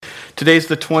Today's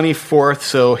the 24th,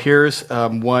 so here's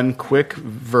one quick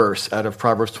verse out of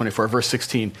Proverbs 24, verse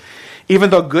 16.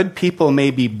 Even though good people may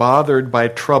be bothered by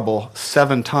trouble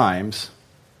 7 times,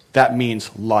 that means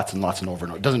lots and lots and over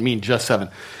and over. It doesn't mean just 7.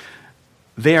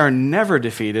 They are never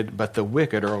defeated, but the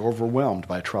wicked are overwhelmed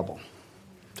by trouble.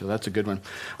 So that's a good one.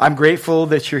 I'm grateful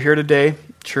that you're here today,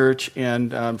 church,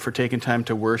 and for taking time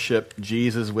to worship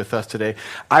Jesus with us today.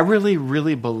 I really,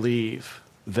 really believe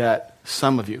that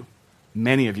some of you,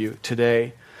 many of you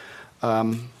today,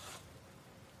 that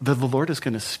the Lord is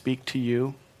going to speak to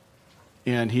you,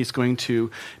 and he's going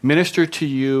to minister to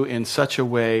you in such a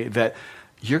way that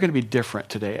you're going to be different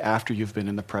today after you've been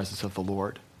in the presence of the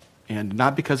Lord. And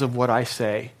not because of what I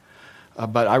say,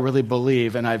 but I really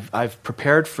believe, and I've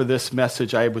prepared for this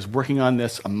message. I was working on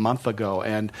this a month ago,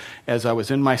 and as I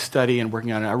was in my study and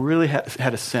working on it, I really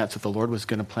had a sense that the Lord was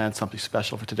going to plan something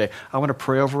special for today. I want to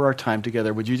pray over our time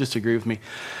together. Would you just agree with me?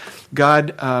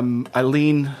 God, I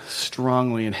lean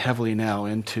strongly and heavily now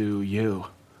into you.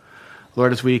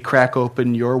 Lord, as we crack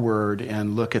open your word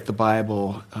and look at the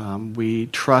Bible, we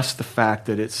trust the fact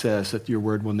that it says that your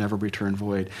word will never return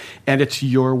void. And it's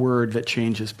your word that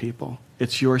changes people.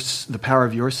 It's the power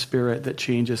of your spirit that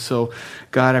changes. So,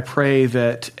 God, I pray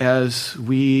that as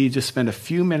we just spend a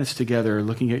few minutes together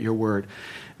looking at your word,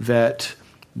 that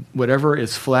whatever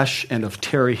is flesh and of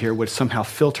Terry here would somehow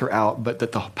filter out, but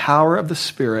that the power of the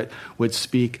Spirit would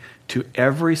speak to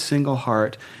every single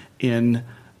heart in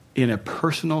a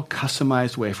personal,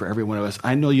 customized way for every one of us.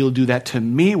 I know you'll do that to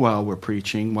me while we're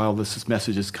preaching, while this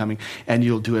message is coming, and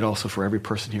you'll do it also for every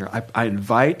person here. I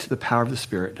invite the power of the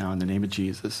Spirit now in the name of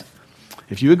Jesus.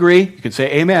 If you agree, you can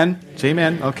say amen. Say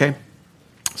amen. Okay.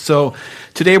 So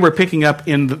today we're picking up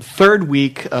in the 3rd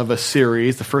week of a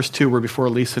series. The first 2 were before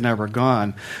Lisa and I were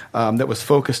gone, that was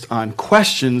focused on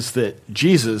questions that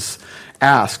Jesus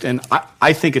asked. And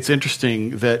I think it's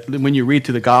interesting that when you read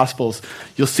through the Gospels,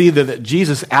 you'll see that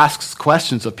Jesus asks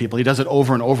questions of people. He does it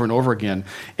over and over and over again.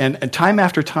 And time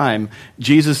after time,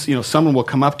 Jesus, someone will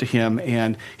come up to him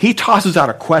and he tosses out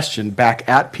a question back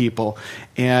at people,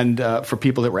 and for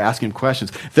people that were asking him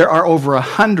questions. There are over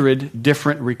 100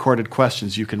 different recorded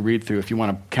questions you can read through if you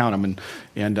want to count them.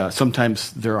 And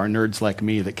sometimes there are nerds like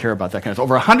me that care about that kind of stuff.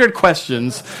 Over 100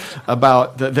 questions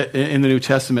about in the New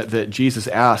Testament that Jesus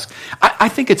asked. I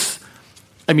think as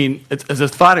a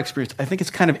thought experience, I think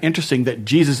it's kind of interesting that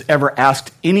Jesus ever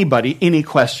asked anybody any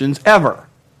questions ever.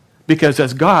 Because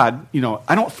as God,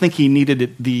 I don't think he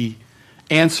needed the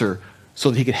answer so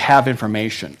that he could have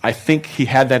information. I think he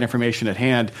had that information at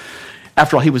hand.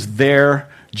 After all, he was there.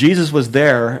 Jesus was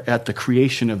there at the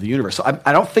creation of the universe. So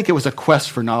I don't think it was a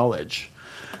quest for knowledge.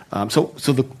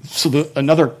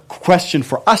 Another question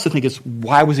for us to think is,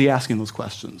 why was he asking those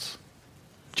questions?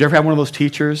 Do you ever have one of those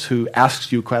teachers who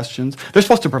asks you questions? They're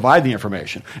supposed to provide the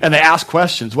information, and they ask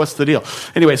questions. What's the deal?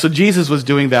 Anyway, so Jesus was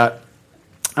doing that.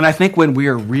 And I think when we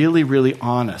are really, really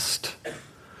honest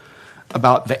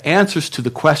about the answers to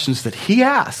the questions that he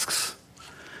asks,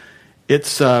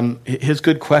 it's his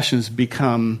good questions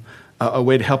become a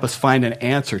way to help us find an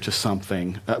answer to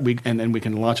something, and then we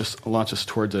can launch us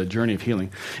towards a journey of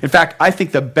healing. In fact, I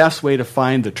think the best way to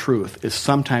find the truth is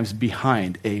sometimes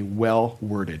behind a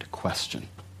well-worded question.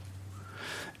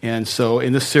 And so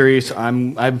in this series,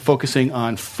 I'm focusing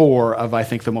on 4 of, I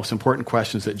think, the most important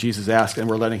questions that Jesus asked, and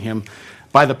we're letting him,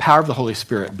 by the power of the Holy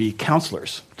Spirit, be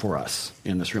counselors for us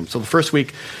in this room. So the first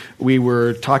week, we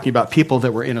were talking about people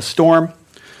that were in a storm,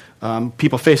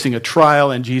 people facing a trial,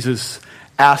 and Jesus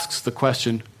asks the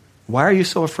question, why are you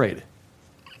so afraid?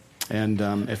 And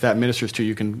if that ministers to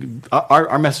you,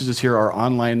 our messages here are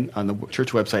online on the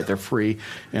church website. They're free,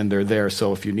 and they're there,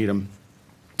 so if you need them.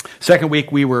 Second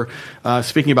week, we were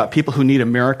speaking about people who need a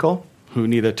miracle, who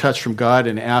need a touch from God,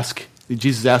 and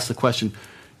Jesus asked the question,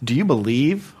 do you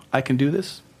believe I can do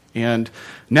this? And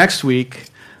next week,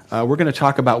 we're going to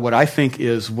talk about what I think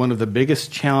is one of the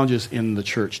biggest challenges in the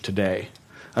church today.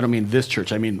 I don't mean this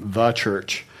church, I mean the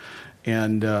church.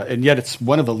 And yet it's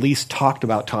one of the least talked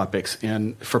about topics.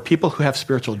 And for people who have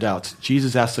spiritual doubts,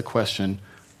 Jesus asks the question,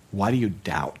 why do you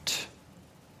doubt?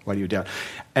 Why do you doubt?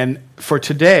 And for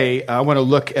today, I want to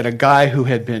look at a guy who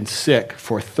had been sick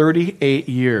for 38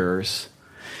 years,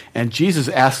 and Jesus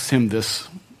asks him this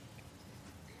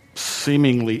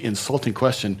seemingly insulting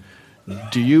question,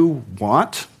 do you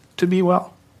want to be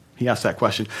well? He asked that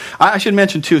question. I should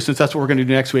mention, too, since that's what we're going to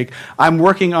do next week, I'm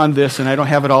working on this, and I don't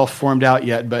have it all formed out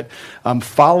yet, but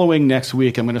following next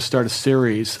week, I'm going to start a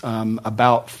series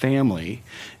about family.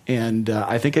 And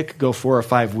I think it could go 4 or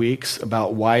 5 weeks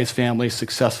about wise families,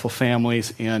 successful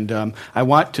families. And I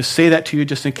want to say that to you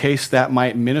just in case that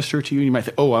might minister to you. You might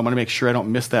think, oh, I want to make sure I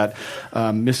don't miss that,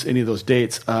 miss any of those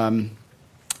dates. And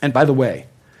by the way,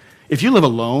 if you live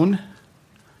alone,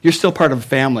 you're still part of a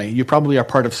family. You probably are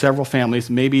part of several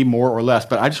families, maybe more or less.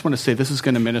 But I just want to say this is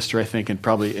going to minister, I think, and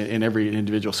probably in every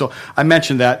individual. So I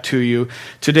mentioned that to you.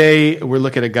 Today, we're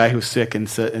looking at a guy who's sick, and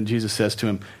Jesus says to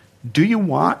him, do you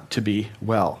want to be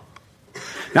well?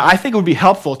 Now, I think it would be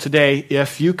helpful today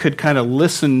if you could kind of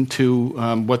listen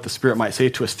to what the Spirit might say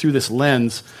to us through this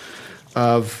lens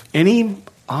of any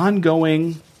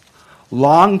ongoing,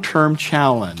 long-term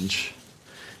challenge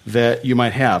that you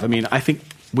might have. I mean, I think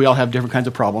we all have different kinds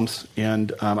of problems,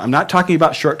 and I'm not talking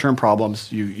about short-term problems,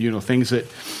 you know, things that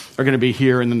are going to be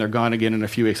here and then they're gone again in a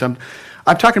few weeks. I'm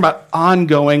talking about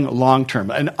ongoing, long-term,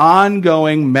 an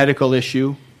ongoing medical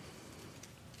issue.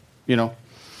 You know,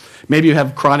 maybe you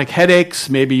have chronic headaches,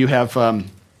 maybe you have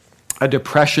a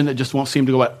depression that just won't seem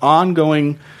to go away.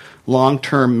 Ongoing,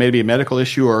 long-term, maybe a medical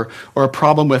issue or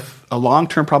a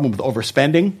long-term problem with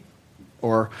overspending,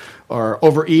 or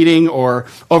overeating, or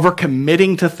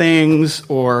overcommitting to things,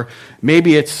 or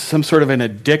maybe it's some sort of an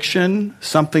addiction,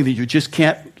 something that you just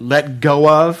can't let go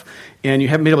of, and you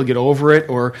haven't been able to get over it,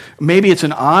 or maybe it's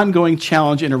an ongoing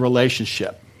challenge in a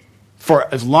relationship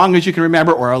for as long as you can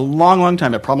remember, or a long, long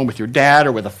time, a problem with your dad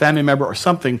or with a family member or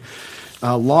something,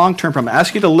 a long-term problem. I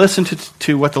ask you to listen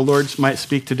to what the Lord might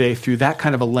speak today through that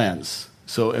kind of a lens.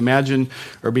 So imagine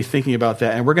or be thinking about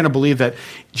that. And we're going to believe that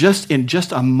in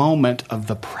just a moment of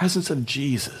the presence of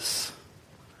Jesus,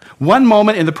 one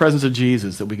moment in the presence of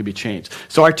Jesus, that we can be changed.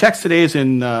 So our text today is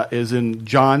in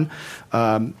John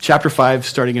chapter 5,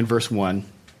 starting in verse 1.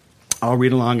 I'll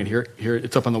read along, and here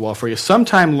it's up on the wall for you.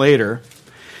 Sometime later,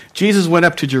 Jesus went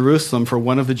up to Jerusalem for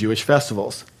one of the Jewish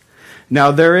festivals.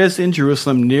 Now there is in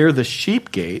Jerusalem near the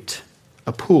sheep gate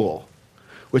a pool,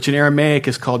 which in Aramaic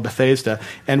is called Bethesda,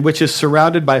 and which is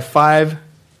surrounded by 5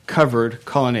 covered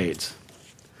colonnades.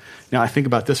 Now, I think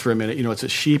about this for a minute. You know, it's a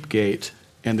sheep gate,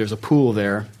 and there's a pool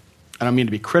there. I don't mean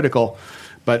to be critical,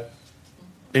 but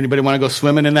anybody want to go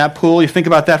swimming in that pool? You think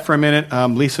about that for a minute.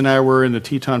 Lisa and I were in the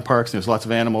Teton Parks, and there's lots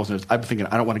of animals, and I'm thinking,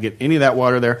 I don't want to get any of that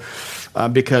water there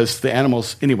because the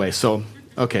animals, anyway, so,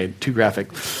 okay, too graphic.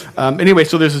 Anyway,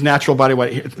 so there's this natural body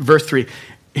water. Verse 3.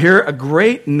 Here, a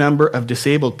great number of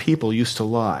disabled people used to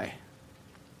lie: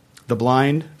 the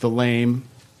blind, the lame,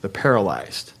 the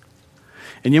paralyzed.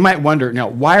 And you might wonder, now,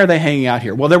 why are they hanging out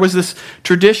here? Well, there was this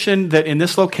tradition that in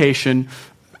this location,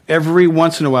 every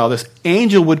once in a while, this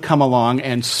angel would come along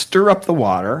and stir up the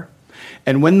water,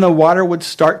 and when the water would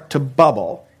start to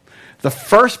bubble, the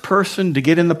first person to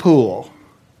get in the pool,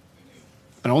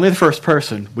 and only the first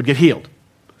person, would get healed.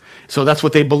 So that's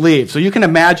what they believed. So you can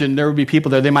imagine there would be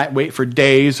people there. They might wait for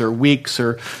days or weeks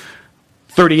or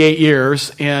 38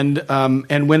 years, and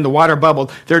when the water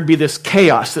bubbled, there'd be this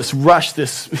chaos, this rush,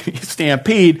 this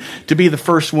stampede to be the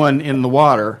first one in the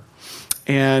water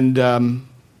and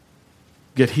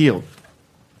get healed.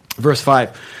 Verse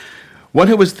 5. One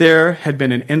who was there had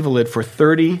been an invalid for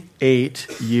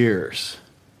 38 years.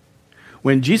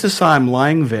 When Jesus saw him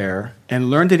lying there and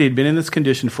learned that he had been in this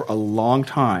condition for a long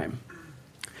time,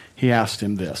 he asked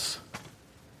him this: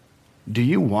 do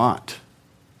you want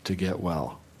to get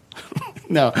well?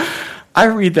 Now, I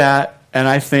read that and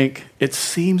I think it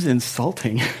seems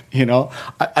insulting, you know.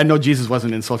 I know Jesus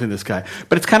wasn't insulting this guy,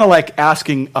 but it's kind of like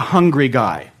asking a hungry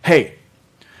guy, hey,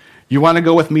 you want to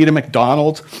go with me to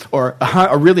McDonald's? Or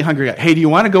a really hungry guy, hey, do you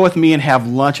want to go with me and have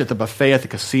lunch at the buffet at the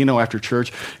casino after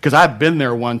church? Because I've been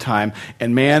there one time,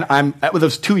 and man, that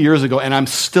was 2 years ago, and I'm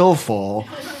still full.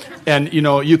 And, you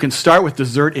know, you can start with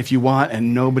dessert if you want,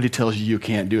 and nobody tells you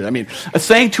can't do it. I mean,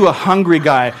 saying to a hungry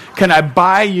guy, can I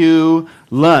buy you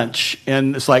lunch?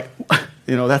 And it's like,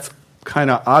 you know, that's kind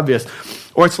of obvious.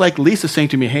 Or it's like Lisa saying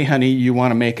to me, hey, honey, you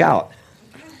want to make out?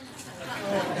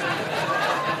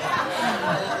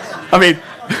 I mean,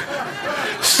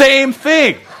 same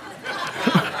thing.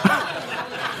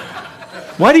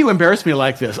 Why do you embarrass me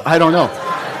like this? I don't know.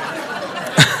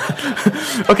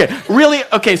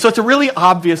 Okay, so it's a really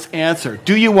obvious answer.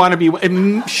 Do you want to be?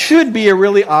 It should be a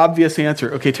really obvious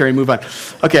answer. Okay, Terry, move on.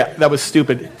 Okay, that was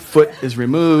stupid. Foot is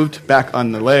removed, back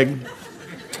on the leg.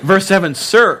 Verse 7,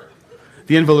 sir,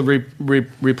 the invalid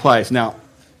replies. Now,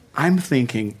 I'm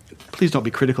thinking, please don't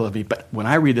be critical of me, but when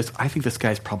I read this, I think this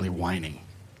guy's probably whining.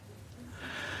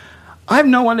 I have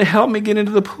no one to help me get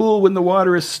into the pool when the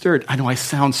water is stirred. I know I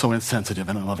sound so insensitive,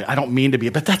 and I love it. I don't mean to be,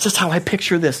 but that's just how I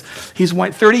picture this. He's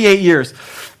 38 years.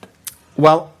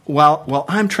 While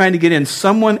I'm trying to get in,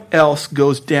 someone else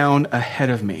goes down ahead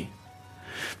of me.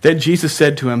 Then Jesus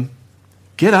said to him,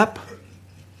 get up,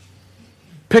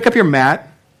 pick up your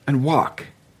mat, and walk.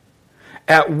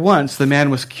 At once, the man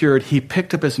was cured. He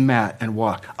picked up his mat and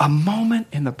walked. A moment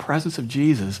in the presence of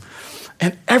Jesus,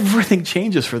 and everything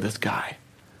changes for this guy.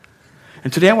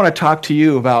 And today I want to talk to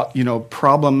you about,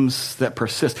 problems that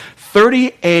persist.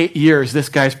 38 years, this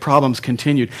guy's problems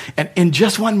continued. And in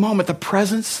just one moment, the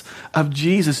presence of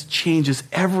Jesus changes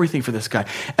everything for this guy.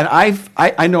 And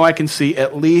I know I can see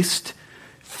at least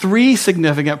 3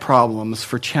 significant problems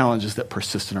for challenges that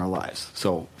persist in our lives.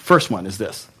 So first one is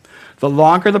this. The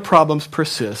longer the problems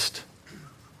persist,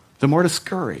 the more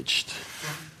discouraged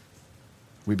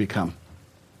we become.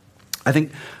 I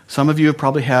think some of you have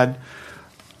probably had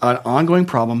an ongoing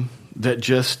problem that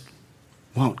just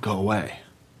won't go away.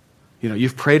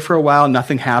 You've prayed for a while,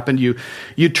 nothing happened.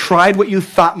 You tried what you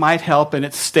thought might help, and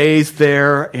it stays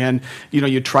there. And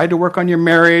you tried to work on your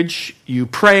marriage. You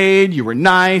prayed. You were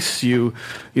nice. You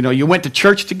went to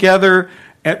church together,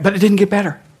 but it didn't get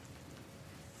better.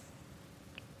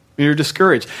 You're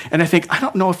discouraged, and I think I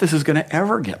don't know if this is going to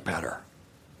ever get better.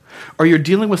 Or you're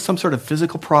dealing with some sort of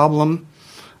physical problem,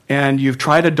 and you've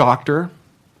tried a doctor.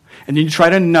 And then you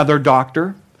tried another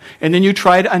doctor. And then you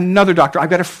tried another doctor.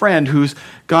 I've got a friend who's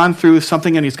gone through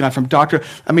something and he's gone from doctor.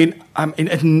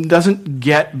 It doesn't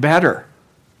get better.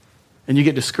 And you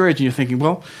get discouraged and you're thinking,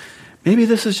 well, maybe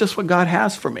this is just what God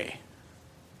has for me.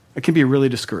 It can be really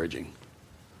discouraging.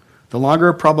 The longer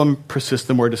a problem persists,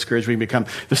 the more discouraged we become.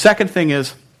 The second thing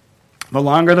is, the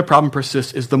longer the problem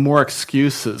persists is the more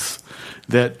excuses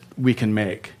that we can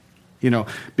make.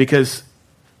 Because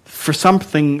for some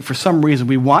reason,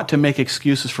 we want to make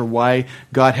excuses for why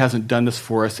God hasn't done this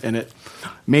for us, and it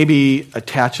maybe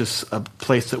attaches a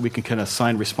place that we can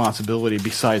assign responsibility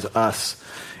besides us.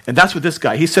 And that's what this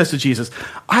guy, he says to Jesus,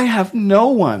 I have no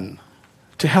one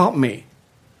to help me.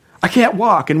 I can't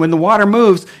walk, and when the water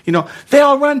moves, they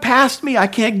all run past me. I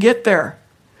can't get there.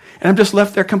 And I'm just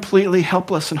left there completely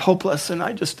helpless and hopeless, and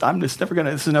this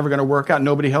is never going to work out.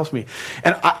 Nobody helps me.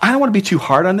 And I don't want to be too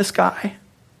hard on this guy,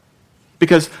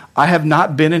 because I have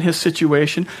not been in his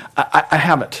situation. I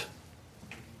haven't.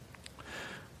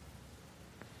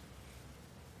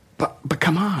 But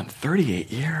come on,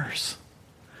 38 years.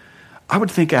 I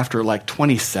would think after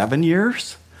 27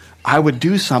 years, I would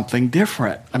do something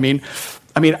different. I'm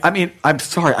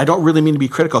sorry, I don't really mean to be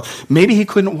critical. Maybe he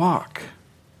couldn't walk,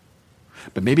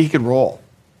 but maybe he could roll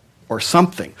or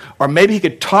something. Or maybe he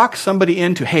could talk somebody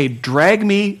into, hey, drag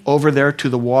me over there to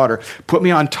the water, put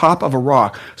me on top of a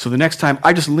rock, so the next time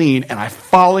I just lean and I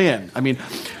fall in.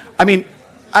 I'm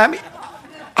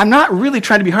not really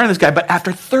trying to be hard on this guy, but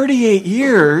after 38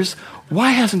 years,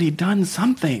 why hasn't he done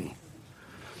something?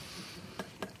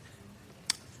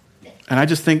 And I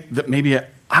just think that maybe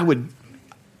I would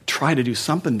try to do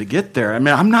something to get there.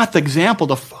 I'm not the example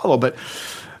to follow, but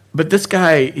this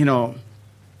guy,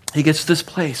 he gets to this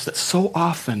place that so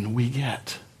often we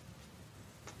get.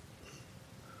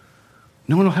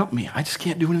 No one will help me. I just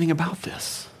can't do anything about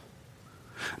this.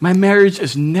 My marriage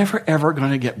is never, ever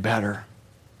going to get better.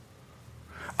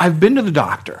 I've been to the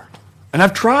doctor, and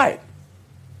I've tried.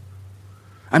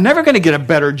 I'm never going to get a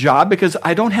better job because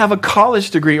I don't have a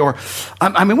college degree, or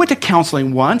I went to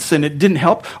counseling once, and it didn't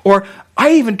help, or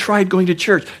I even tried going to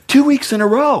church 2 weeks in a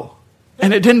row,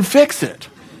 and it didn't fix it.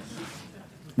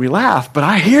 We laugh, but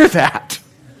I hear that.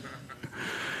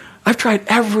 I've tried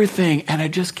everything, and I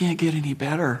just can't get any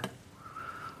better.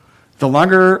 The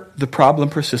longer the problem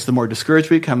persists, the more discouraged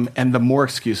we become, and the more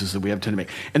excuses that we have to make.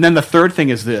 And then the third thing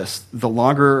is this. The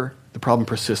longer the problem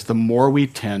persists, the more we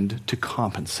tend to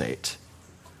compensate.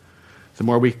 The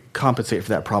more we compensate for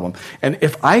that problem. And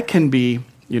if I can be,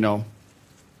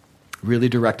 really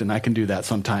direct, and I can do that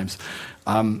sometimes,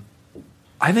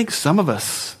 I think some of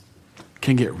us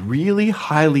can get really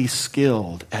highly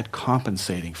skilled at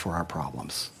compensating for our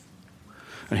problems.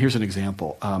 And here's an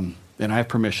example, and I have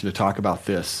permission to talk about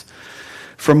this.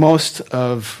 For most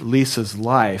of Lisa's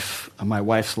life, my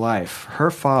wife's life,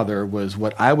 her father was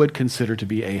what I would consider to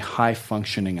be a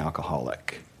high-functioning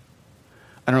alcoholic.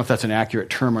 I don't know if that's an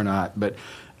accurate term or not, but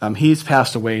he's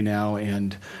passed away now,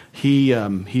 and he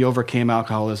overcame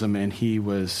alcoholism, and he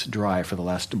was dry for the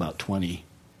last about 20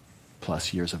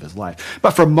 plus years of his life. But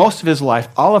for most of his life,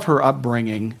 all of her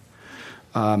upbringing,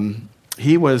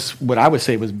 he was what I would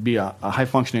say was be a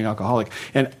high-functioning alcoholic.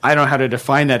 And I don't know how to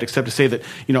define that except to say that,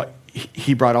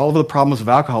 he brought all of the problems of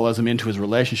alcoholism into his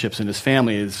relationships and his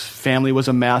family. His family was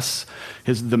a mess.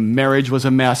 The marriage was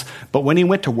a mess. But when he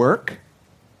went to work,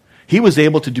 he was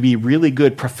able to be really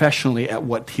good professionally at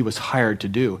what he was hired to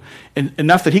do. And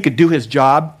enough that he could do his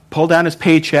job, pull down his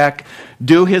paycheck,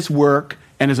 do his work,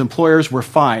 and his employers were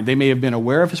fine. They may have been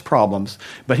aware of his problems,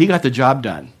 but he got the job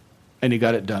done, and he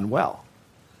got it done well.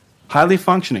 Highly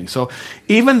functioning. So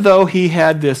even though he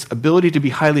had this ability to be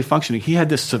highly functioning, he had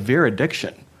this severe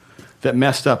addiction that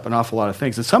messed up an awful lot of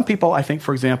things. And some people, I think,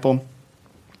 for example,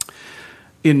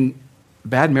 in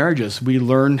bad marriages, we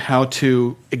learn how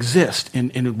to exist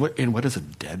in what is a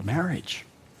dead marriage.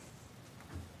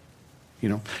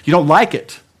 You don't like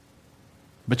it,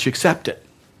 but you accept it.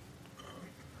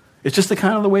 It's just the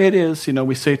kind of the way it is,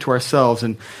 we say to ourselves.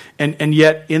 And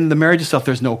yet in the marriage itself,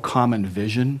 there's no common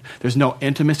vision. There's no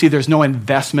intimacy. There's no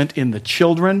investment in the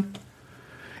children.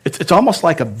 It's almost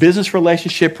like a business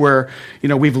relationship where,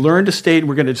 we've learned to stay,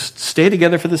 we're going to stay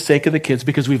together for the sake of the kids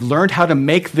because we've learned how to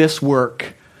make this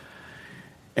work.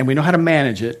 And we know how to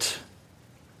manage it,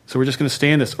 so we're just going to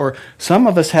stay in this. Or some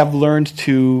of us have learned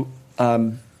to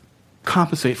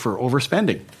compensate for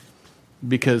overspending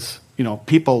because,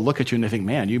 people look at you and they think,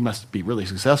 man, you must be really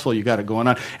successful, you got it going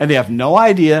on. And they have no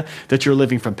idea that you're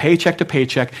living from paycheck to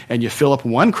paycheck, and you fill up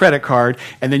one credit card,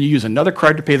 and then you use another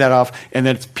card to pay that off, and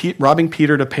then it's robbing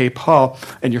Peter to pay Paul,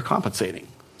 and you're compensating.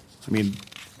 And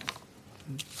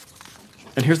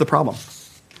here's the problem.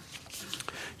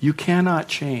 You cannot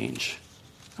change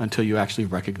until you actually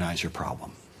recognize your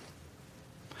problem.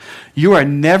 You are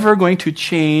never going to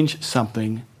change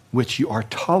something which you are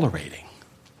tolerating.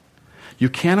 You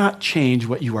cannot change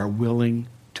what you are willing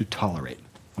to tolerate.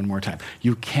 One more time.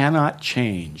 You cannot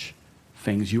change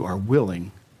things you are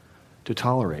willing to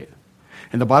tolerate.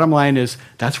 And the bottom line is,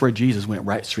 that's where Jesus went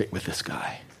right straight with this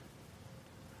guy.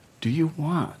 Do you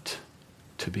want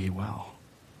to be well?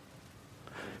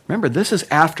 Remember, this is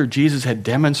after Jesus had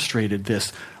demonstrated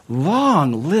this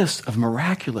long list of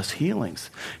miraculous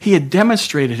healings. He had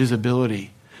demonstrated his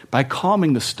ability by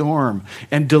calming the storm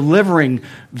and delivering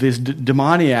this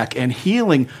demoniac and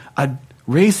healing,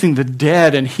 raising the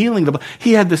dead and healing the...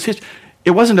 He had this history.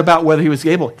 It wasn't about whether he was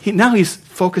able. Now he's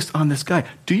focused on this guy.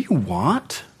 Do you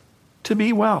want to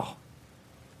be well?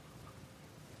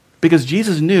 Because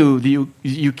Jesus knew that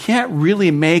you can't really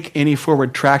make any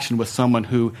forward traction with someone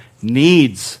who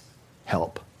needs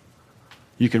help.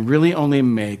 You can really only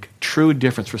make true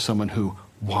difference for someone who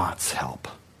wants help.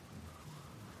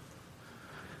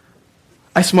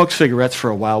 I smoked cigarettes for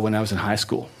a while when I was in high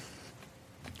school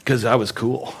because I was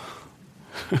cool.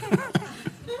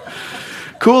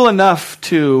 Cool enough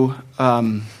to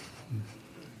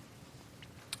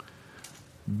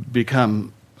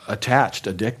become attached,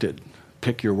 addicted,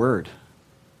 pick your word.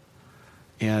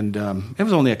 And it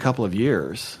was only a couple of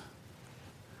years.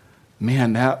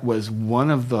 Man, that was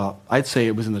I'd say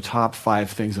it was in the top 5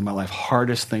 things in my life.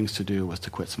 Hardest things to do was to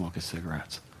quit smoking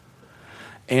cigarettes.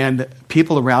 And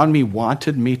people around me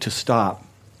wanted me to stop.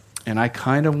 And I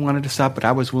kind of wanted to stop, but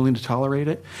I was willing to tolerate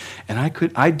it. And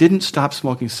I didn't stop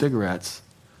smoking cigarettes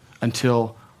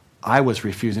until I was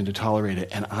refusing to tolerate it,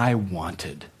 and I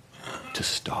wanted to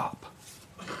stop.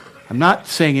 I'm not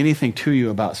saying anything to you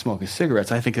about smoking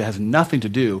cigarettes. I think it has nothing to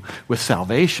do with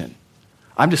salvation.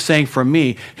 I'm just saying for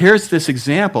me, here's this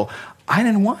example. I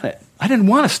didn't want it. I didn't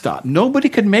want to stop. Nobody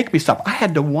could make me stop. I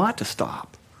had to want to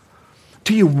stop.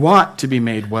 Do you want to be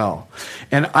made well?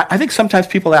 And I think sometimes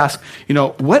people ask,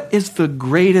 what is the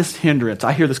greatest hindrance?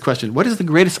 I hear this question. What is the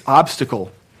greatest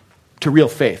obstacle to real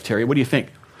faith, Terry? What do you think?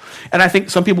 And I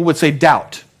think some people would say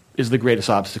doubt is the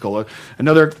greatest obstacle.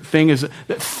 Another thing is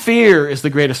that fear is the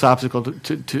greatest obstacle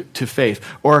to faith.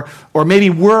 Or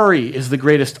maybe worry is the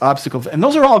greatest obstacle. And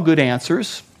those are all good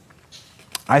answers.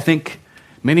 I think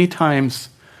many times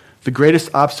the greatest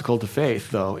obstacle to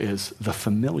faith, though, is the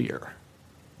familiar.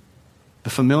 The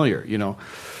familiar,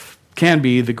 can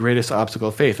be the greatest obstacle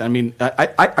of faith. I mean,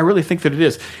 I really think that it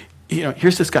is.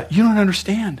 Here's this guy. You don't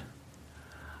understand.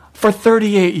 For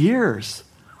 38 years,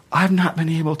 I've not been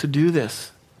able to do this.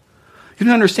 You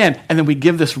don't understand. And then we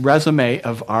give this resume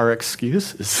of our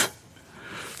excuses.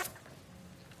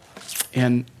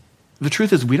 And the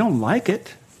truth is, we don't like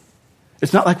it.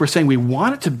 It's not like we're saying we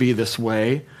want it to be this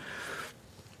way,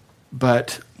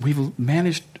 but we've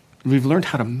learned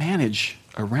how to manage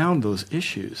around those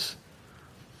issues.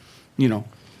 You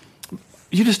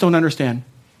just don't understand.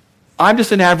 I'm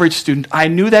just an average student. I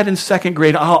knew that in second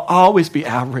grade. I'll always be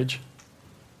average.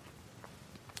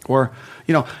 Or,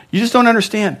 you just don't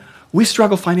understand. We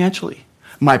struggle financially.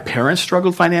 My parents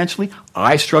struggled financially.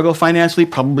 I struggle financially.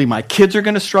 Probably my kids are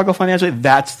going to struggle financially.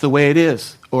 That's the way it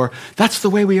is. Or that's the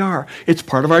way we are. It's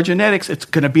part of our genetics. It's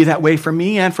going to be that way for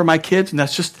me and for my kids, and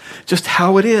that's just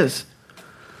how it is.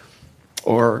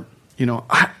 Or,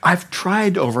 I've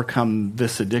tried to overcome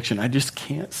this addiction. I just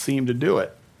can't seem to do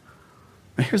it.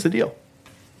 Now, here's the deal.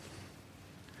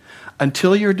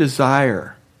 Until your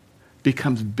desire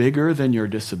becomes bigger than your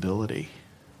disability,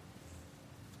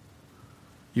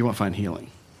 you won't find healing.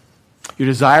 Your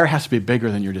desire has to be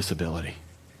bigger than your disability.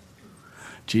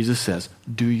 Jesus says,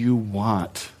 do you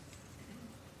want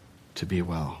to be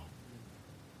well?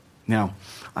 Now,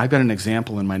 I've got an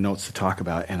example in my notes to talk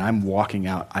about, and I'm walking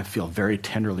out. I feel very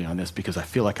tenderly on this because I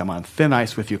feel like I'm on thin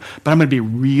ice with you, but I'm going to be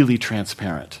really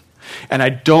transparent. And I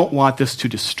don't want this to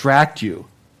distract you,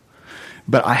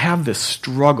 but I have this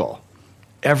struggle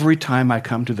every time I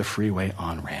come to the freeway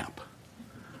on-ramp.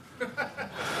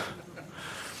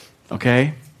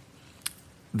 Okay?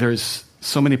 There's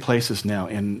so many places now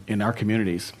in our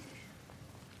communities,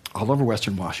 all over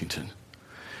Western Washington,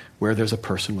 where there's a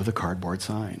person with a cardboard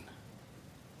sign.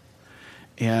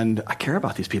 And I care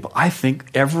about these people. I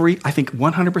think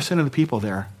 100% of the people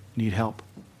there need help.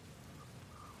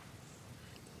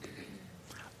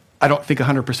 I don't think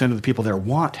 100% of the people there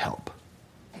want help.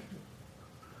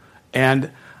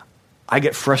 And I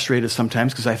get frustrated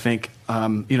sometimes because I think,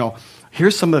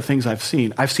 here's some of the things I've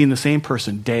seen. I've seen the same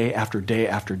person day after day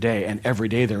after day, and every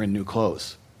day they're in new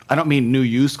clothes. I don't mean new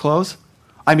used clothes.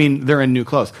 I mean they're in new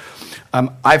clothes.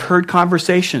 I've heard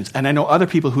conversations, and I know other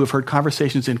people who have heard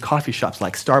conversations in coffee shops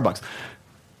like Starbucks.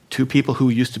 Two people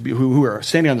who were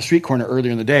standing on the street corner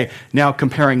earlier in the day, now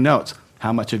comparing notes.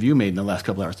 How much have you made in the last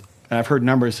couple hours? And I've heard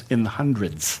numbers in the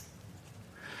hundreds.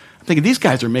 I'm thinking, these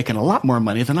guys are making a lot more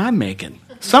money than I'm making.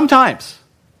 Sometimes.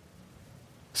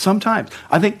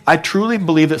 I truly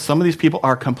believe that some of these people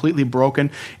are completely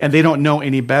broken and they don't know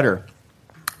any better.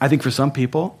 I think for some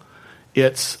people,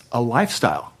 it's a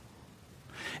lifestyle.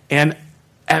 And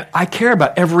I care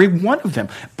about every one of them.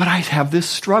 But I have this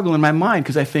struggle in my mind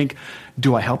because I think,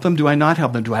 do I help them? Do I not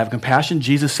help them? Do I have compassion?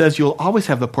 Jesus says you'll always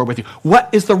have the poor with you. What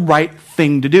is the right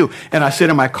thing to do? And I sit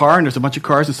in my car and there's a bunch of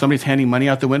cars and somebody's handing money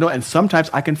out the window, and sometimes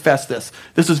I confess this.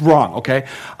 This is wrong, okay?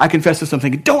 I confess this. I'm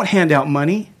thinking, don't hand out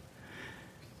money.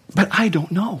 But I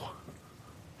don't know.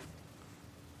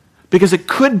 Because it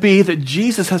could be that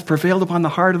Jesus has prevailed upon the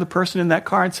heart of the person in that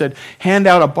car and said, hand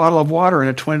out a bottle of water and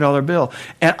a $20 bill.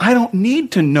 And I don't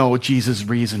need to know Jesus'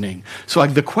 reasoning. So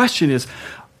the question is,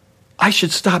 I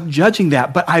should stop judging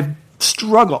that, but I've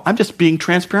struggled. I'm just being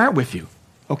transparent with you,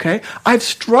 okay? I've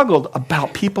struggled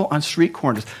about people on street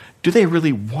corners. Do they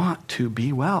really want to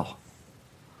be well?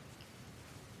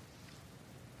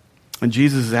 And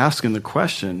Jesus is asking the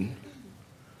question,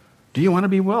 do you want to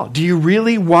be well? Do you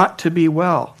really want to be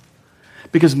well?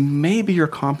 Because maybe you're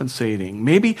compensating.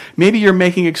 Maybe you're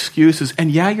making excuses, and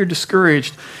yeah, you're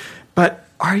discouraged, but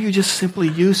are you just simply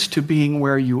used to being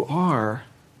where you are?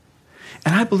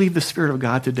 And I believe the Spirit of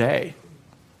God today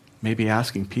may be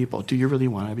asking people, do you really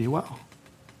want to be well?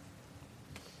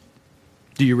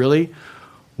 Do you really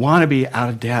want to be out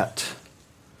of debt?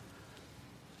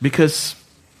 Because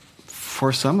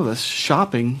for some of us,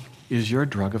 shopping is your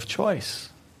drug of choice.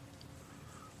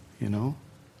 You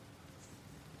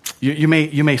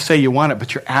may say you want it,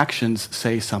 but your actions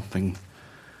say something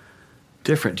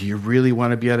different. Do you really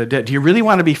want to be out of debt? Do you really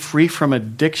want to be free from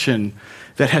addiction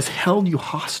that has held you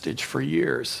hostage for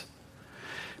years?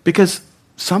 Because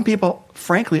some people,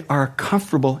 frankly, are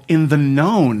comfortable in the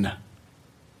known.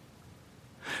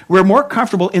 We're more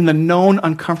comfortable in the known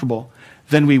uncomfortable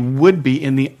than we would be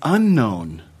in the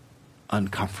unknown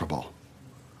uncomfortable.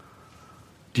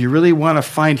 Do you really want to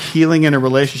find healing in a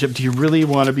relationship? Do you really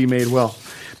want to be made well?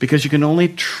 Because you can only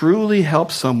truly help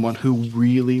someone who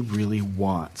really, really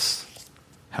wants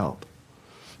help.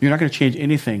 You're not going to change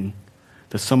anything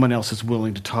that someone else is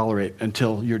willing to tolerate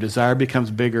until your desire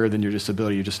becomes bigger than your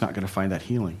disability. You're just not going to find that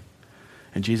healing.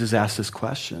 And Jesus asked this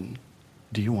question,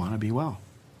 do you want to be well?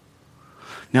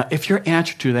 Now, if your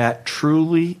answer to that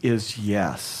truly is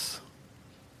yes,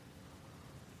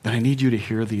 then I need you to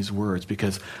hear these words,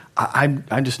 because I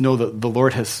just know that the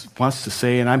Lord wants to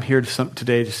say, and I'm here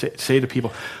today to say to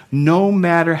people, no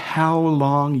matter how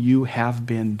long you have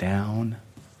been down,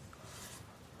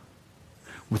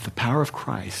 with the power of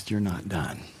Christ, you're not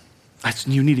done.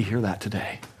 You need to hear that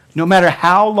today. No matter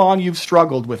how long you've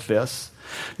struggled with this,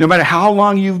 no matter how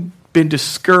long you've been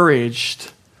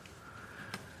discouraged,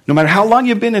 no matter how long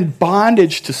you've been in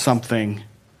bondage to something,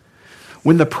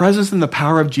 when the presence and the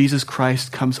power of Jesus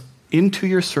Christ comes into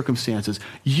your circumstances,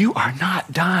 you are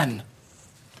not done.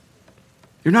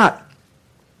 You're not.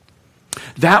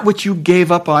 that which you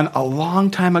gave up on a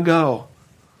long time ago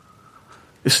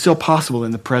is still possible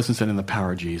in the presence and in the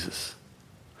power of Jesus.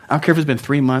 I don't care if it's been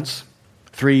 3 months,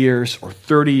 3 years, or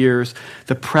 30 years. With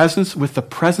the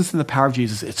presence and the power of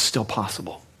Jesus, it's still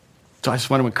possible. So I just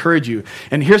want to encourage you.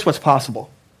 And here's what's possible.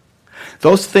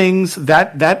 Those things,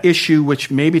 that issue,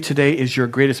 which maybe today is your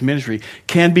greatest ministry,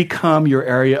 can become your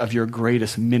area of your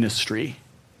greatest ministry.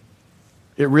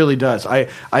 It really does.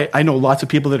 I know lots of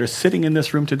people that are sitting in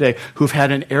this room today who've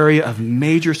had an area of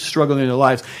major struggle in their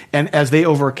lives, and as they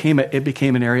overcame it, it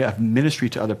became an area of ministry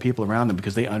to other people around them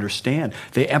because they understand,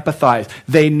 they empathize,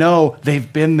 they know,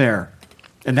 they've been there,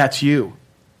 and that's you.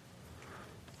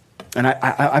 And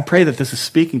I pray that this is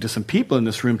speaking to some people in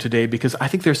this room today because I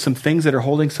think there's some things that are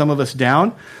holding some of us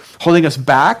down, holding us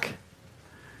back,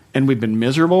 and we've been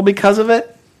miserable because of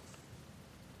it.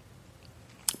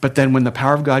 But then when the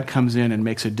power of God comes in and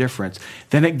makes a difference,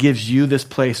 then it gives you this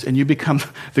place and you become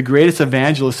the greatest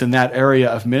evangelist in that area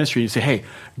of ministry. You say, hey,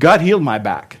 God healed my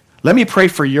back. Let me pray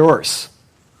for yours.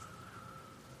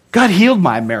 God healed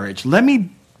my marriage. Let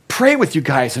me pray with you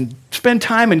guys and spend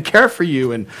time and care for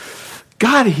you. And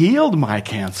God healed my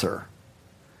cancer.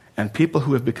 And people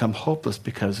who have become hopeless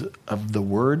because of the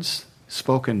words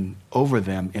spoken over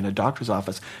them in a doctor's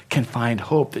office can find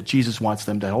hope that Jesus wants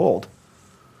them to hold.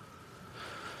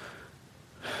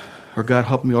 Or God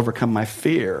help me overcome my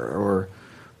fear, or,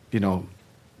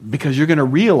 because you're going to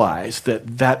realize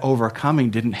that overcoming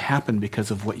didn't happen because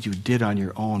of what you did on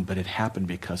your own, but it happened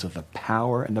because of the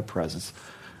power and the presence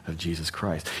of Jesus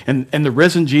Christ. And the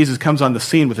risen Jesus comes on the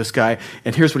scene with this guy,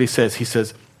 and here's what he says. He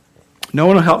says, no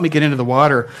one will help me get into the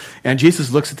water. And Jesus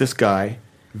looks at this guy,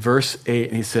 verse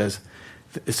 8, and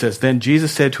it says, then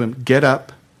Jesus said to him, get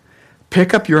up,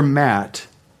 pick up your mat,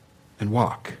 and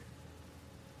walk.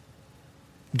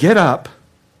 Get up,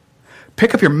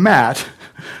 pick up your mat,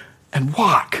 and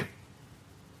walk.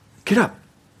 Get up.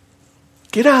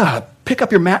 Get up. Pick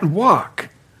up your mat and walk.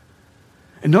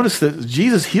 And notice that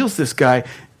Jesus heals this guy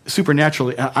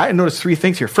supernaturally. I noticed 3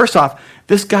 things here. First off,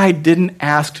 this guy didn't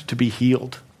ask to be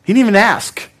healed. He didn't even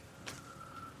ask.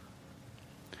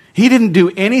 He didn't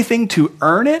do anything to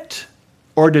earn it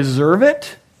or deserve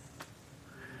it.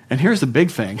 And here's the big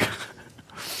thing.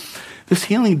 This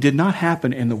healing did not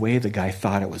happen in the way the guy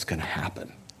thought it was going to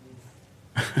happen.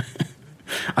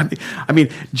 I mean,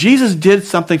 Jesus did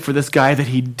something for this guy that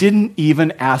he didn't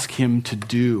even ask him to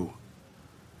do.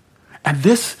 And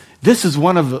this is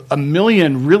one of a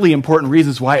million really important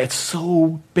reasons why it's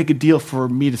so big a deal for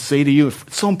me to say to you,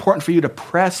 it's so important for you to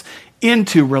press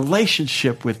into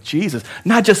relationship with Jesus.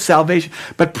 Not just salvation,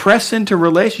 but press into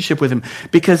relationship with him.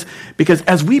 Because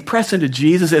as we press into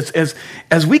Jesus,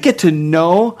 as we get to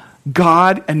know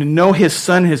God and to know his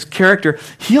son, his character,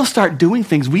 he'll start doing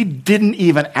things we didn't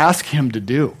even ask him to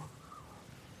do.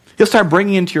 He'll start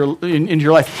bringing into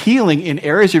your life healing in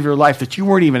areas of your life that you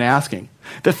weren't even asking.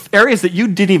 The areas that you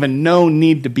didn't even know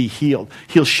need to be healed.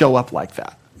 He'll show up like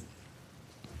that.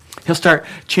 He'll start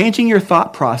changing your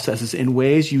thought processes in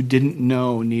ways you didn't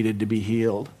know needed to be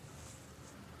healed.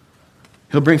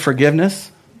 He'll bring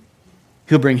forgiveness.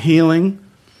 He'll bring healing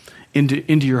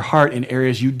into your heart in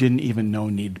areas you didn't even know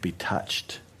need to be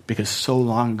touched because so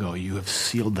long ago you have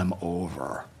sealed them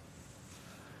over.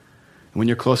 And when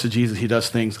you're close to Jesus, he does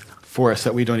things for us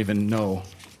that we don't even know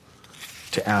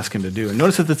to ask him to do. And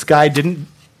notice that this guy didn't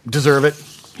deserve it.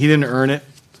 He didn't earn it.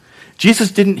 Jesus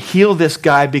didn't heal this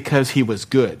guy because he was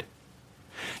good.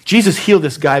 Jesus healed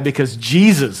this guy because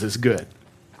Jesus is good.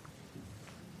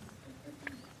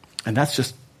 And that's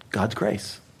just God's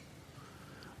grace.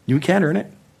 You can't earn it.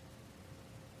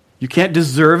 You can't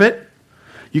deserve it.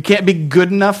 You can't be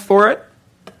good enough for it.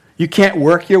 You can't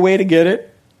work your way to get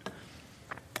it.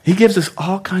 He gives us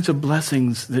all kinds of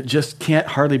blessings that just can't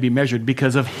hardly be measured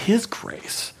because of his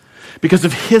grace, because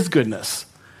of his goodness,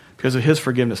 because of his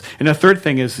forgiveness. And the third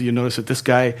thing is, you notice that this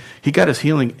guy, he got his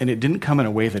healing, and it didn't come in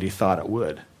a way that he thought it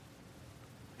would.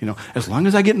 As long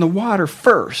as I get in the water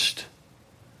first,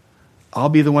 I'll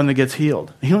be the one that gets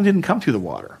healed. The healing didn't come through the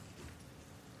water.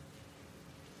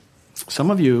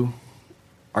 Some of you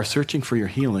are searching for your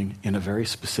healing in a very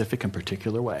specific and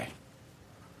particular way.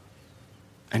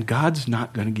 And God's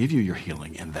not going to give you your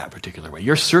healing in that particular way.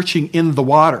 You're searching in the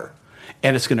water,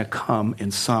 and it's going to come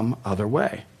in some other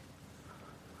way.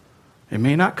 It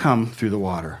may not come through the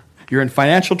water. You're in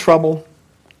financial trouble.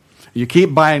 You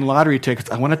keep buying lottery tickets.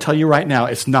 I want to tell you right now,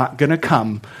 it's not going to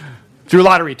come through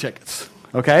lottery tickets,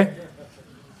 okay?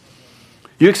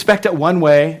 You expect it one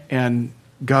way, and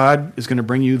God is going to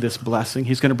bring you this blessing.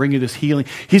 He's going to bring you this healing.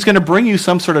 He's going to bring you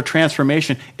some sort of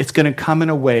transformation. It's going to come in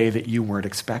a way that you weren't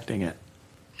expecting it.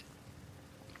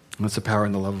 That's the power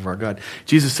and the love of our God.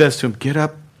 Jesus says to him, get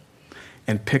up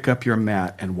and pick up your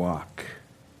mat and walk.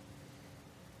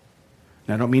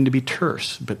 Now, I don't mean to be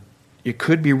terse, but it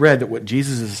could be read that what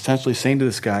Jesus is essentially saying to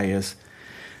this guy is,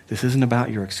 this isn't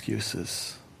about your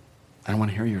excuses. I don't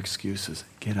want to hear your excuses.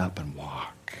 Get up and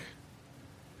walk.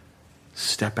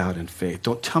 Step out in faith.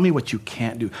 Don't tell me what you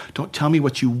can't do. Don't tell me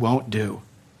what you won't do.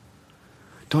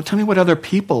 Don't tell me what other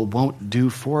people won't do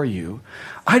for you.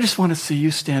 I just want to see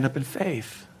you stand up in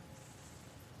faith.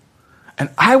 And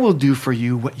I will do for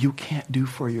you what you can't do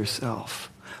for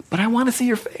yourself. But I want to see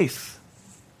your faith.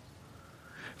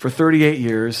 For 38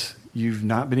 years, you've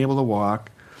not been able to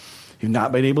walk. You've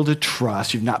not been able to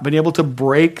trust. You've not been able to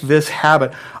break this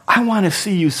habit. I want to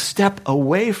see you step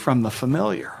away from the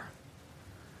familiar.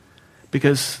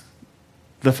 Because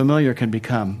the familiar can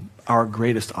become our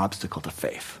greatest obstacle to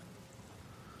faith.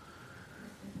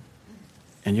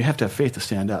 And you have to have faith to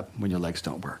stand up when your legs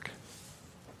don't work,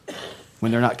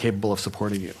 when they're not capable of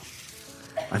supporting you.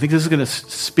 I think this is going to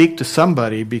speak to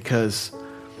somebody, because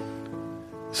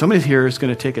somebody here is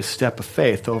going to take a step of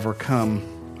faith to overcome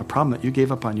a problem that you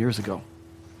gave up on years ago.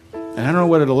 And I don't know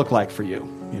what it'll look like for you,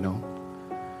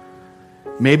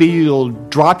 Maybe you'll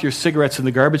drop your cigarettes in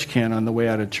the garbage can on the way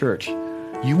out of church.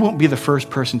 You won't be the first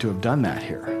person to have done that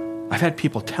here. I've had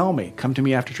people come to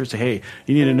me after church, say, hey,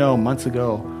 you need to know, months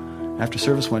ago, after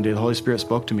service one day, the Holy Spirit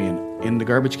spoke to me, and in the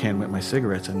garbage can went my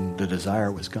cigarettes, and the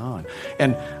desire was gone.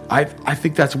 And I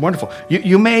think that's wonderful.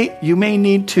 You may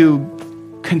need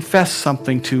to confess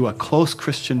something to a close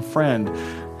Christian friend,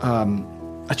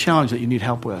 a challenge that you need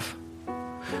help with.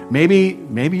 Maybe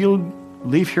you'll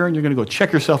leave here and you're going to go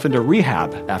check yourself into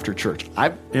rehab after church. I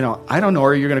don't know,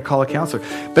 or you're going to call a counselor.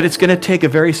 But it's going to take a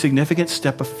very significant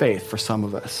step of faith for some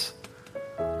of us.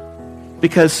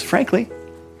 Because, frankly,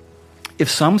 if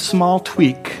some small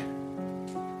tweak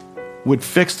would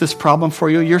fix this problem for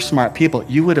you, you're smart people.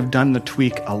 You would have done the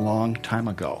tweak a long time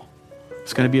ago.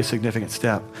 It's going to be a significant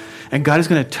step. And God is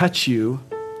going to touch you,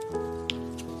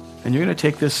 and you're going to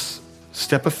take this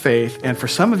step of faith. And for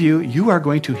some of you, you are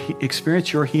going to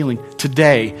experience your healing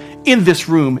today in this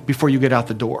room before you get out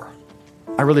the door.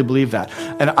 I really believe that.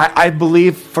 And I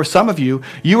believe for some of you,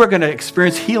 you are going to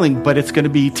experience healing, but it's going to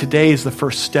be today is the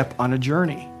first step on a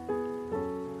journey.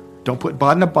 Don't put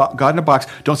God in a box.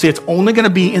 Don't say it's only going to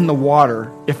be in the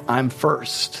water if I'm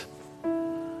first.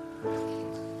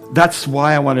 That's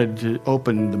why I wanted to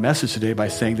open the message today by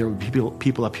saying there will be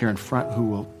people up here in front who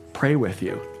will pray with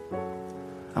you.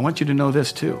 I want you to know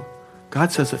this too.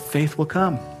 God says that faith will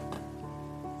come.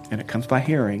 And it comes by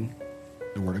hearing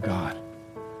the Word of God.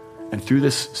 And through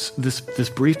this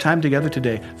brief time together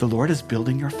today, the Lord is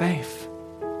building your faith.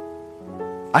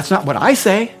 That's not what I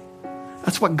say.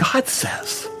 That's what God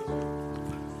says.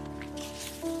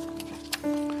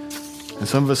 And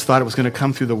some of us thought it was going to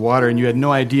come through the water, and you had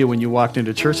no idea when you walked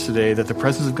into church today that the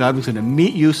presence of God was going to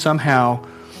meet you somehow,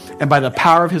 and by the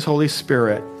power of His Holy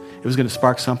Spirit, it was going to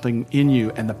spark something in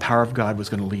you, and the power of God was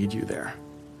going to lead you there.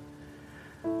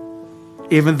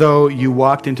 Even though you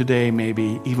walked in today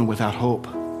maybe even without hope,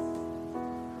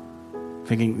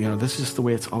 thinking, this is just the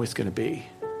way it's always going to be.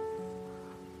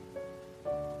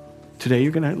 Today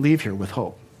you're going to leave here with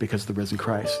hope because of the risen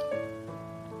Christ.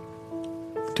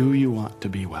 Do you want to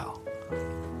be well?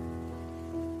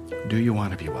 Do you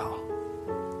want to be well?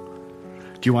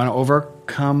 Do you want to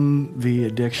overcome the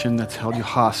addiction that's held you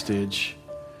hostage?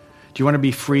 Do you want to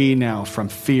be free now from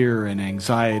fear and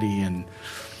anxiety and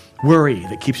worry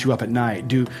that keeps you up at night?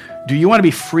 Do you want to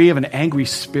be free of an angry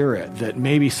spirit that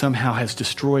maybe somehow has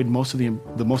destroyed most of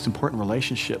the most important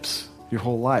relationships your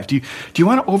whole life? Do you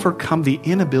want to overcome the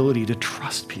inability to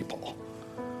trust people?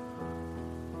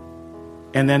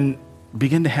 And then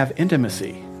begin to have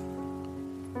intimacy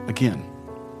again,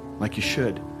 like you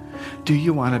should. Do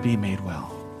you want to be made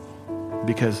well?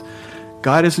 Because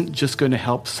God isn't just going to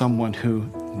help someone who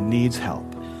needs help.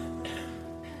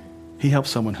 He helps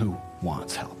someone who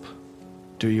wants help.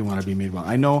 Do you want to be made well?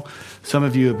 I know some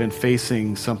of you have been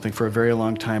facing something for a very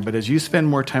long time, but as you spend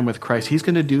more time with Christ, He's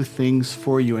going to do things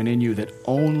for you and in you that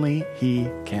only He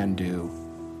can do.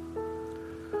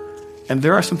 And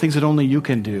there are some things that only you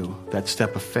can do, that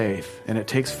step of faith, and it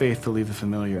takes faith to leave the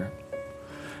familiar.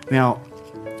 Now,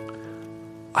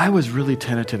 I was really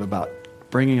tentative about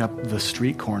bringing up the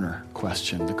street corner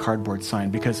question, the cardboard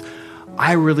sign, because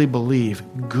I really believe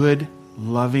good,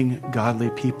 loving, godly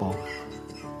people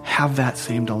have that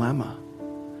same dilemma.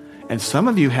 And some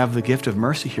of you have the gift of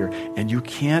mercy here, and you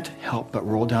can't help but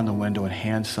roll down the window and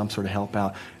hand some sort of help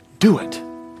out. Do it.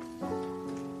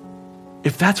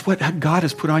 If that's what God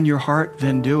has put on your heart,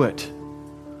 then do it.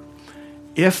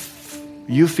 If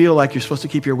you feel like you're supposed to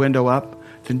keep your window up,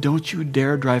 then don't you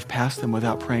dare drive past them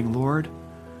without praying, Lord,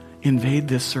 invade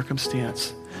this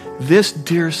circumstance. This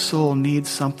dear soul needs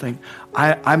something.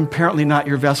 I'm apparently not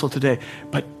your vessel today,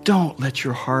 but don't let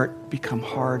your heart become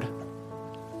hard.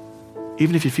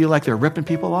 Even if you feel like they're ripping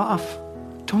people off,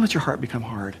 don't let your heart become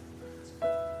hard.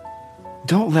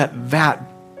 Don't let that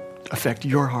affect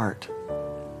your heart.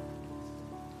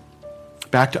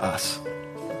 Back to us.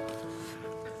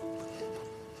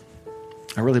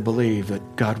 I really believe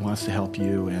that God wants to help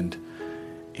you,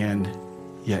 and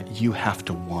yet you have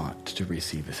to want to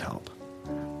receive his help.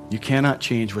 You cannot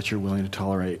change what you're willing to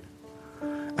tolerate.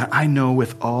 I know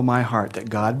with all my heart that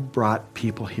God brought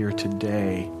people here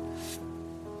today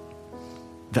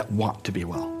that want to be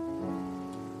well.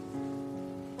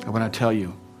 I want to tell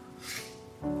you,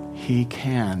 he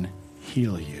can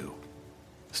heal you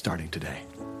starting today.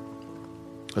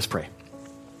 Let's pray.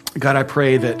 God, I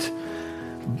pray that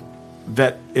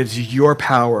it's your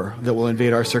power that will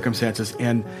invade our circumstances.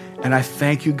 And I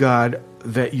thank you, God,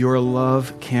 that your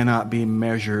love cannot be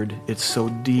measured. It's so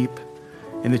deep.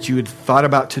 And that you had thought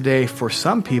about today for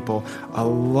some people a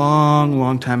long,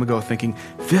 long time ago, thinking,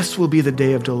 this will be the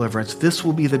day of deliverance. This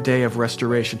will be the day of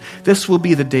restoration. This will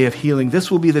be the day of healing.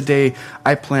 This will be the day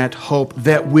I plant hope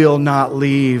that will not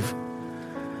leave.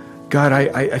 God,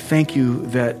 I thank you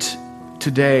that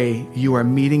today you are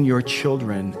meeting your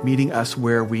children, meeting us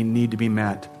where we need to be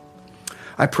met.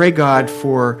 I pray, God,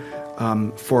 for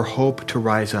hope to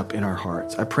rise up in our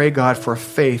hearts. I pray, God, for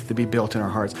faith to be built in our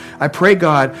hearts. I pray,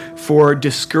 God, for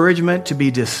discouragement to be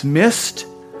dismissed.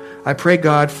 I pray,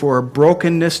 God, for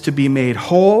brokenness to be made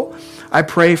whole. I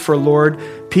pray for, Lord,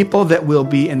 people that will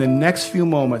be in the next few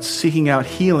moments seeking out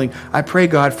healing. I pray,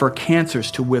 God, for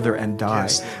cancers to wither and die.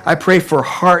 Yes. I pray for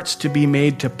hearts to be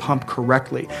made to pump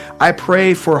correctly. I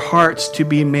pray for hearts to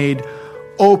be made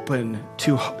open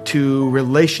to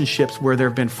relationships where there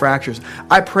have been fractures.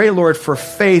 I pray, Lord, for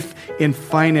faith in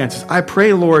finances. I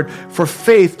pray, Lord, for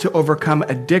faith to overcome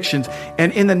addictions.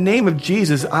 And in the name of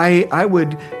Jesus, I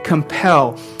would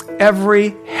compel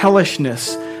every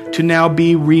hellishness to now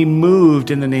be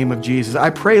removed in the name of Jesus. I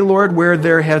pray, Lord, where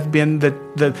there have been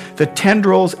the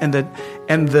tendrils and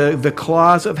the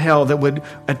claws of hell that would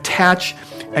attach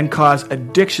and cause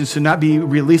addictions to not be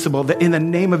releasable, that in the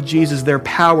name of Jesus, their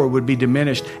power would be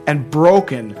diminished and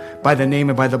broken by the name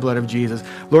and by the blood of Jesus.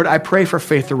 Lord, I pray for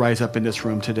faith to rise up in this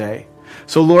room today.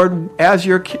 So, Lord, as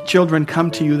your children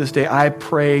come to you this day, I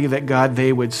pray that, God,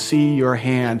 they would see your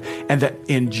hand, and that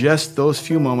in just those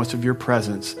few moments of your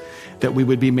presence, that we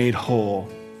would be made whole.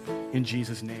 In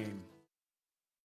Jesus' name.